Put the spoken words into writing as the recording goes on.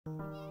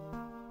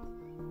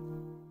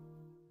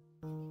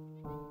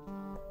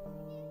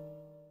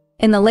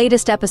In the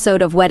latest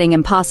episode of Wedding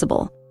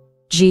Impossible,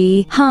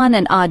 Jeon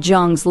and Na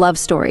A-jeong's love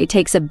story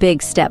takes a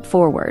big step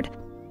forward,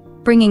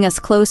 bringing us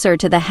closer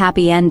to the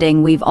happy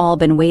ending we've all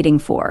been waiting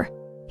for.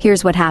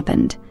 Here's what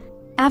happened.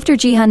 After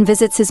Jeon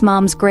visits his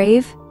mom's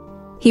grave,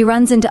 he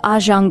runs into Na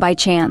A-jeong by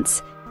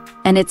chance,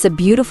 and it's a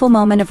beautiful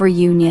moment of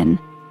reunion.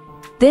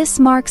 This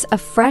marks a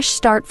fresh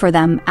start for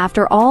them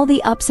after all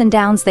the ups and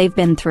downs they've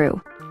been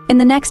through. In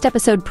the next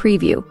episode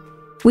preview,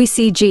 we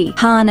see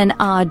Jeon and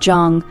Na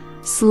A-jeong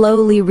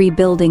slowly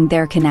rebuilding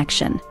their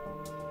connection.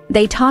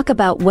 They talk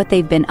about what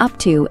they've been up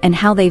to and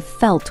how they've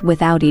felt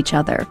without each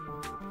other.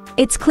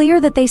 It's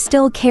clear that they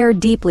still care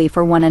deeply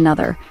for one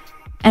another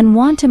and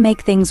want to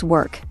make things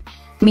work.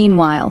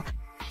 Meanwhile,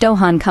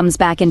 Dohan comes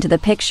back into the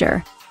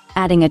picture,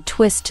 adding a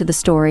twist to the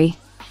story.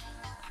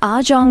 Na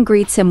A-jeong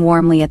greets him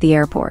warmly at the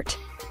airport,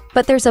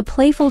 but there's a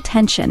playful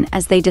tension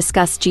as they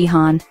discuss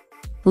Jeon.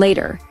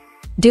 Later,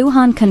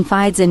 Dohan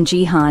confides in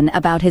Jeon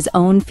about his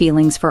own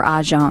feelings for Na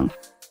A-jeong,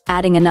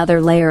 adding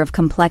another layer of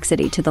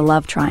complexity to the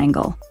love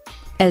triangle.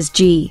 As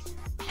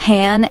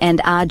Jeon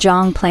and Na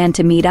A-jeong plan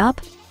to meet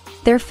up,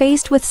 they're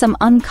faced with some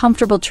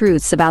uncomfortable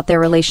truths about their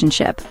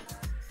relationship.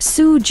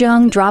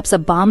 Soo-jung drops a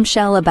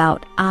bombshell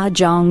about Na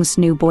A-jeong's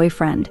new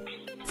boyfriend,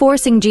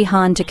 forcing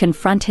Jeon to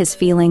confront his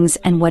feelings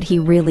and what he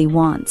really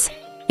wants.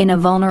 In a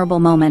vulnerable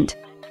moment,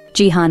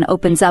 Jeon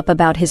opens up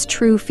about his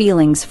true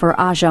feelings for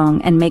Na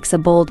A-jeong and makes a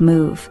bold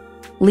move,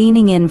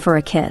 leaning in for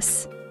a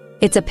kiss.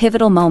 It's a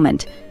pivotal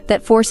moment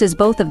that forces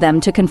both of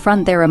them to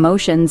confront their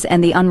emotions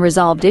and the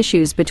unresolved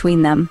issues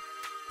between them.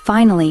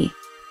 Finally,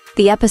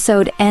 the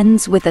episode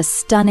ends with a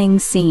stunning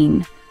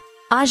scene.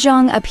 Na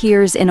A-jeong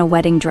appears in a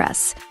wedding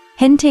dress,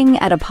 hinting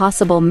at a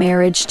possible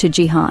marriage to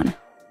Jeon.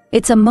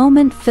 It's a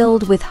moment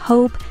filled with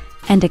hope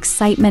and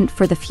excitement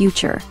for the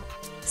future,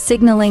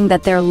 signaling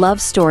that their love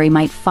story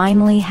might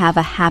finally have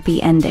a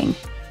happy ending.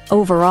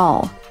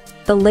 Overall,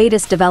 the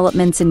latest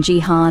developments in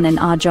Jeon and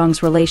Na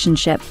A-jeong's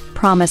relationship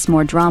promise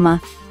more drama,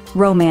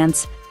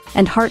 romance,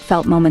 and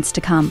heartfelt moments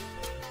to come.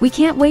 We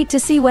can't wait to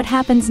see what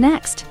happens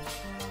next.